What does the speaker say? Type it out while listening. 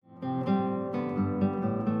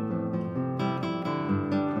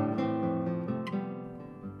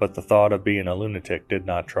But the thought of being a lunatic did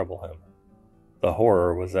not trouble him. The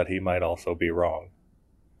horror was that he might also be wrong.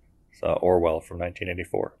 Orwell from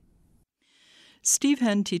 1984. Steve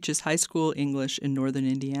Henn teaches high school English in northern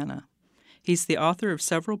Indiana. He's the author of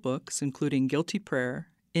several books, including Guilty Prayer,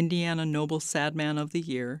 Indiana Noble Sad Man of the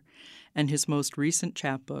Year, and his most recent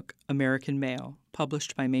chapbook, American Male,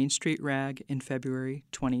 published by Main Street Rag in February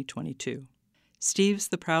 2022. Steve's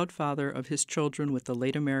the proud father of his children with the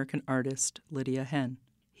late American artist Lydia Henn.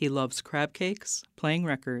 He loves crab cakes, playing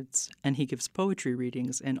records, and he gives poetry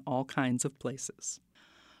readings in all kinds of places.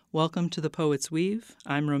 Welcome to The Poet's Weave.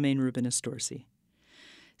 I'm Romaine Rubinis-Dorsey.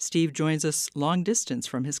 Steve joins us long distance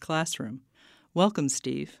from his classroom. Welcome,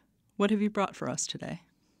 Steve. What have you brought for us today?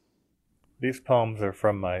 These poems are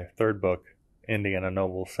from my third book, Indiana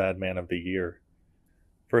Noble Sad Man of the Year.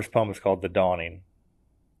 First poem is called The Dawning.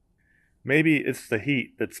 Maybe it's the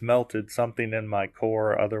heat that's melted something in my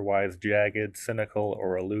core, otherwise jagged, cynical,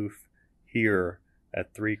 or aloof, here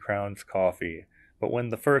at 3 Crowns Coffee. But when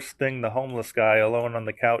the first thing the homeless guy alone on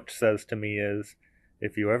the couch says to me is,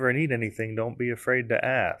 "If you ever need anything, don't be afraid to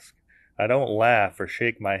ask," I don't laugh or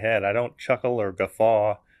shake my head. I don't chuckle or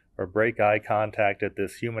guffaw or break eye contact at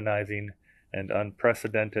this humanizing and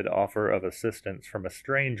unprecedented offer of assistance from a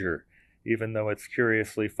stranger, even though it's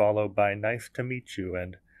curiously followed by "nice to meet you"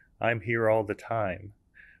 and "I'm here all the time,"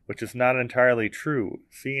 which is not entirely true,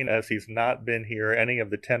 seeing as he's not been here any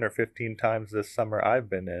of the 10 or 15 times this summer I've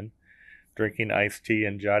been in, drinking iced tea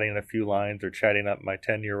and jotting a few lines or chatting up my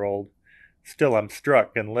 10-year-old. Still, I'm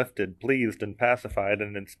struck and lifted, pleased and pacified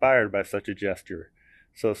and inspired by such a gesture,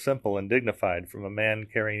 so simple and dignified, from a man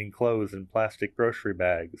carrying clothes in plastic grocery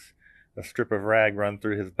bags, a strip of rag run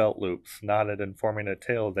through his belt loops, knotted and forming a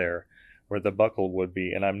tail there, where the buckle would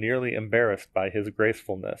be, and I'm nearly embarrassed by his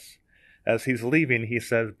gracefulness. As he's leaving, he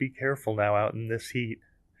says, "Be careful now out in this heat."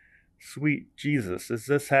 Sweet Jesus, is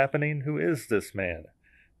this happening? Who is this man?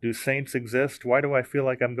 Do saints exist? Why do I feel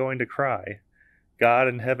like I'm going to cry? God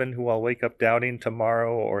in heaven, who I'll wake up doubting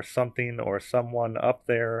tomorrow, or something or someone up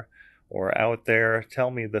there or out there,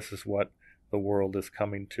 tell me this is what the world is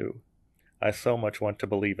coming to. I so much want to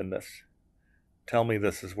believe in this. Tell me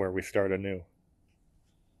this is where we start anew.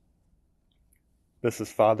 This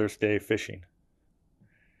is Father's Day fishing.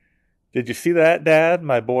 "Did you see that, Dad?"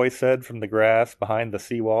 my boy said from the grass behind the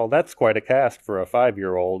seawall. "That's quite a cast for a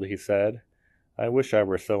 5-year-old, he said. I wish I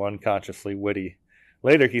were so unconsciously witty.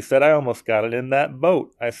 Later he said, "I almost got it in that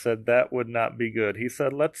boat." I said, "That would not be good." He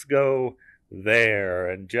said, "Let's go there,"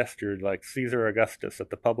 and gestured like Caesar Augustus at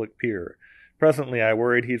the public pier. Presently I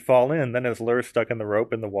worried he'd fall in, then his lure stuck in the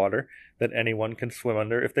rope in the water that anyone can swim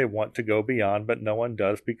under if they want to go beyond, but no one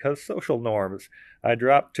does because social norms. I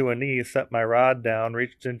dropped to a knee, set my rod down,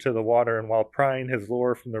 reached into the water, and while prying his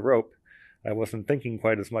lure from the rope, I wasn't thinking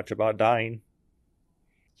quite as much about dying.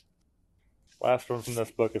 Last one from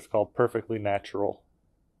this book is called Perfectly Natural.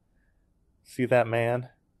 See that man?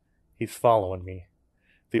 He's following me.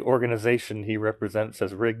 The organization he represents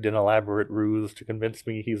has rigged an elaborate ruse to convince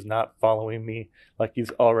me he's not following me, like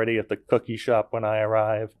he's already at the cookie shop when I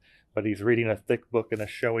arrive, but he's reading a thick book in a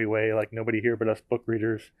showy way like nobody here but us book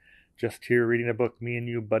readers. Just here reading a book, me and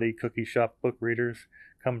you, buddy cookie shop book readers.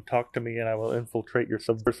 Come talk to me and I will infiltrate your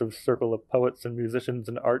subversive circle of poets and musicians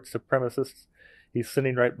and art supremacists. He's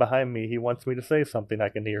sitting right behind me. He wants me to say something. I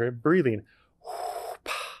can hear him breathing.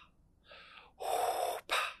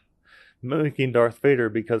 Mimicking Darth Vader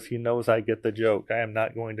because he knows I get the joke. I am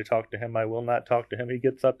not going to talk to him. I will not talk to him. He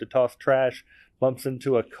gets up to toss trash, bumps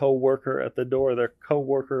into a co-worker at the door. Their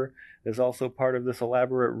co-worker is also part of this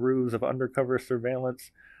elaborate ruse of undercover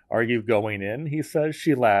surveillance. "Are you going in?" he says.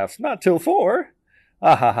 She laughs. "Not till 4.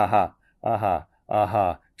 Ah ha ha ha. Ah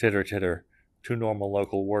ha. Titter titter. 2 normal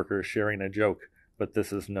local workers sharing a joke. But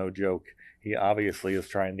this is no joke. He obviously is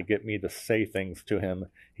trying to get me to say things to him.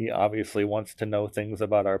 He obviously wants to know things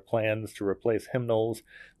about our plans to replace hymnals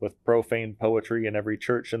with profane poetry in every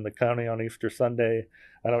church in the county on Easter Sunday.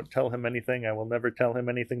 I don't tell him anything. I will never tell him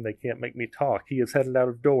anything. They can't make me talk. He is headed out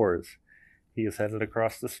of doors. He is headed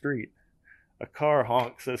across the street. A car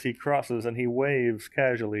honks as he crosses, and he waves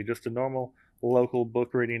casually, just a normal local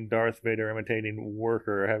book-reading Darth Vader imitating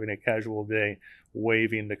worker having a casual day,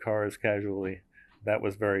 waving to cars casually. That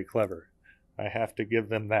was very clever. I have to give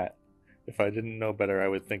them that. If I didn't know better, I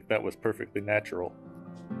would think that was perfectly natural.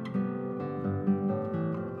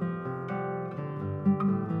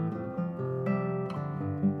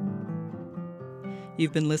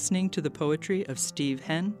 You've been listening to the poetry of Steve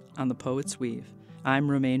Henn on The Poet's Weave.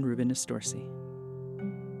 I'm Romaine Rubinis-Dorsey.